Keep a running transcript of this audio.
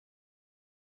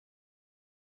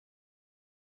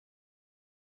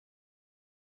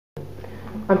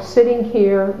I'm sitting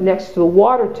here next to the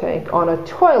water tank on a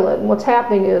toilet, and what's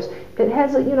happening is it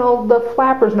has the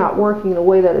flapper's not working in the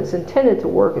way that it's intended to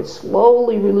work. It's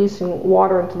slowly releasing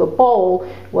water into the bowl.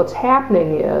 What's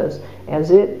happening is, as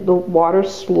the water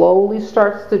slowly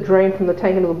starts to drain from the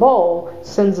tank into the bowl, it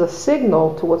sends a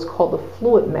signal to what's called the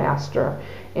fluid master,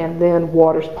 and then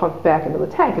water's pumped back into the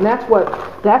tank. And that's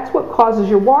what causes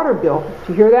your water bill.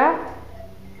 Do you hear that?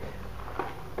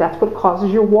 That's what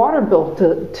causes your water bill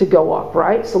to go up,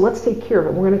 right? So let's take care of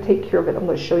it. We're going to take care of it. I'm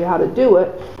going to show you how to do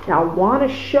it. Now I want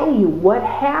to show you what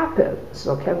happens.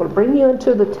 Okay, I'm going to bring you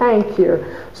into the tank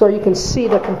here so you can see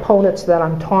the components that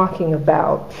I'm talking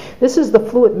about. This is the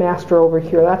fluid master over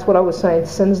here. That's what I was saying. It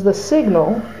sends the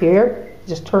signal here,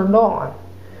 just turned on.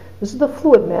 This is the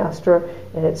fluid master,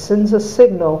 and it sends a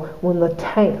signal when the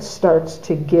tank starts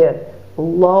to get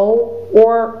low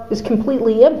or is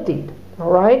completely emptied. All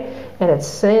right, and it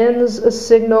sends a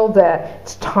signal that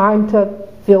it's time to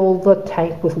fill the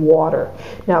tank with water.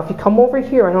 Now, if you come over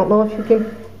here, I don't know if you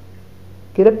can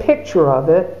get a picture of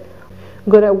it.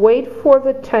 I'm going to wait for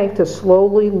the tank to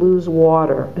slowly lose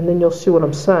water, and then you'll see what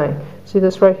I'm saying. See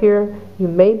this right here? You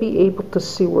may be able to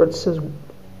see where it says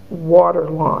water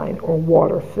line or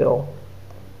water fill.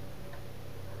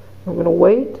 I'm going to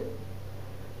wait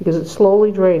because it's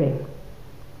slowly draining.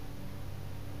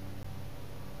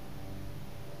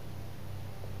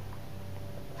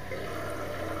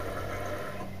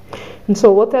 And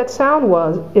so what that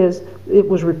sound is it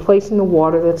was replacing the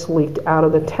water that's leaked out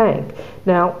of the tank.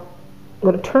 Now, I'm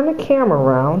going to turn the camera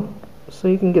around so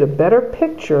you can get a better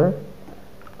picture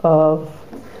of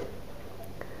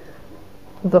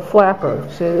the flapper.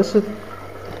 See, this is,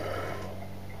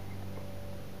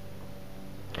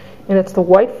 and it's the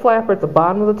white flapper at the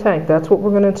bottom of the tank. That's what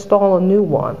we're going to install a new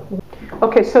one.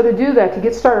 Okay, so to do that, to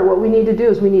get started, what we need to do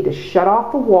is we need to shut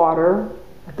off the water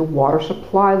at the water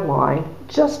supply line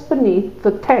just beneath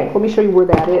the tank. Let me show you where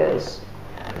that is.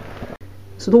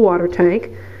 This is the water tank.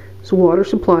 It's the water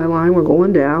supply line. We're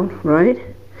going down, right?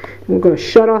 And we're going to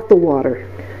shut off the water.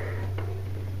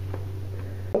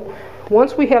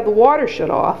 Once we have the water shut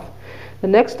off, the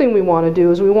next thing we want to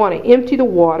do is we want to empty the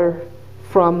water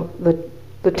from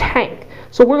the tank.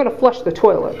 So we're going to flush the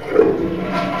toilet.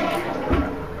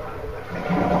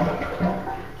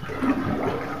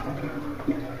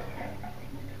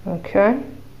 Okay,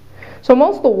 so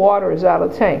most of the water is out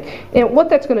of the tank, and what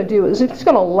that's going to do is it's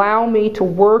going to allow me to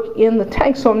work in the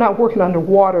tank so I'm not working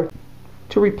underwater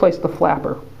to replace the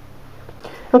flapper.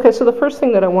 Okay, so the first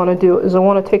thing that I want to do is I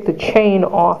want to take the chain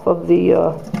off of the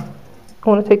I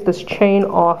want to take this chain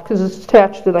off because it's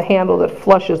attached to the handle that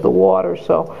flushes the water.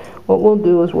 So what we'll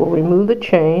do is we'll remove the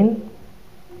chain.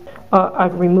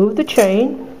 I've removed the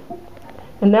chain.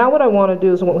 And now what I want to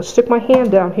do is I'm going to stick my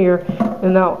hand down here,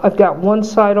 and now I've got one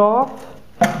side off,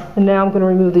 and now I'm going to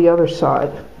remove the other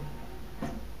side.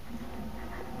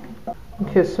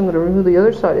 Okay, so I'm going to remove the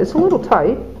other side. It's a little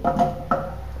tight.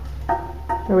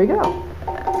 There we go.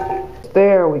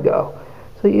 There we go.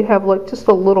 So you have like just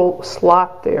a little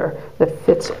slot there that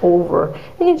fits over,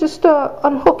 and you just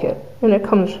unhook it, and it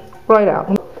comes right out.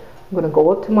 I'm going to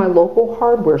go up to my local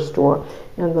hardware store,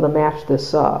 and I'm going to match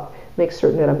this up. Make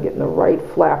certain that I'm getting the right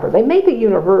flapper. They make it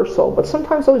universal, but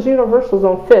sometimes those universals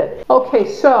don't fit. Okay,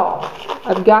 so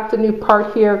I've got the new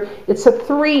part here. It's a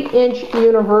 3-inch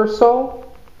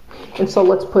universal, and so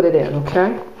let's put it in,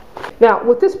 okay? Now,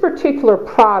 with this particular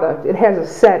product, it has a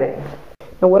setting.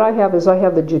 Now, what I have is I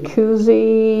have the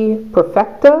Jacuzzi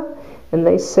Perfecta, and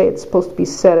they say it's supposed to be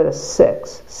set at a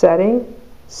 6. Setting,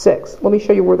 6. Let me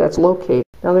show you where that's located.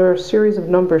 Now, there are a series of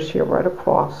numbers here right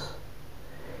across.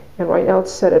 And right now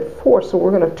it's set at 4, so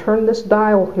we're going to turn this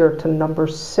dial here to number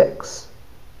 6.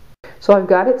 So I've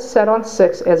got it set on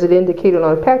 6 as it indicated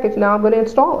on the package. Now I'm going to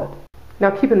install it.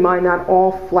 Now keep in mind, not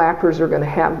all flappers are going to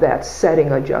have that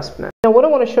setting adjustment. Now what I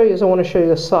want to show you is I want to show you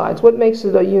the sides. What makes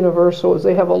it a universal is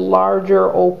they have a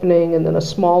larger opening and then a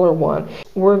smaller one.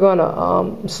 We're going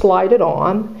to slide it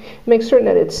on, make certain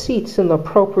that it seats in the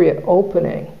appropriate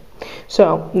opening.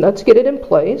 So let's get it in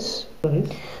place.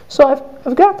 So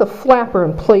I've got the flapper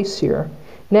in place here.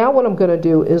 Now what I'm going to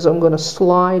do is I'm going to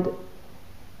slide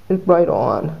it right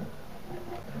on.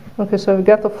 Okay, so I've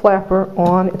got the flapper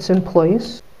on, it's in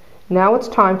place. Now it's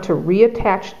time to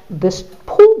reattach this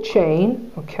pull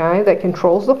chain, okay, that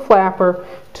controls the flapper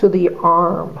to the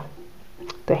arm,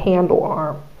 the handle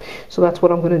arm. So that's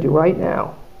what I'm going to do right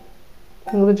now.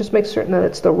 I'm going to just make certain that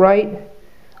it's the right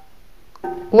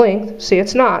length. See,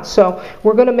 it's not. So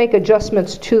we're going to make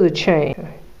adjustments to the chain.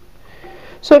 Okay.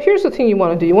 So here's the thing you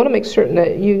want to do. You want to make certain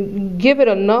that you give it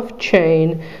enough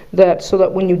chain that so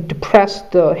that when you depress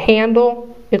the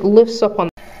handle, it lifts up on.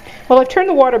 Well, I've turned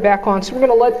the water back on, so we're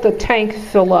going to let the tank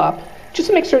fill up, just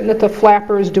to make certain that the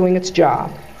flapper is doing its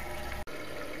job.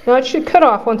 Now it should cut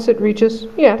off once it reaches,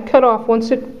 cut off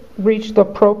once it reached the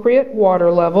appropriate water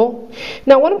level.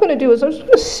 Now what I'm going to do is I'm just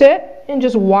going to sit and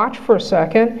just watch for a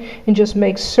second and just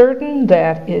make certain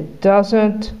that it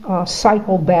doesn't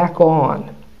cycle back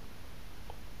on.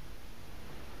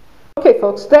 Okay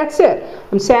folks, that's it.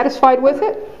 I'm satisfied with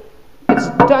it. It's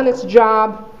done its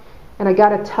job. And I got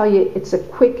to tell you, it's a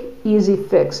quick, easy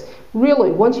fix. Really,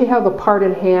 once you have the part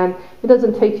in hand, it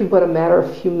doesn't take you but a matter of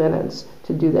a few minutes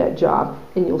to do that job,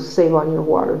 and you'll save on your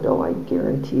water bill, I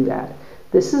guarantee that.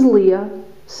 This is Leah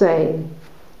saying,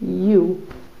 you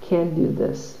can do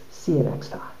this. See you next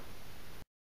time.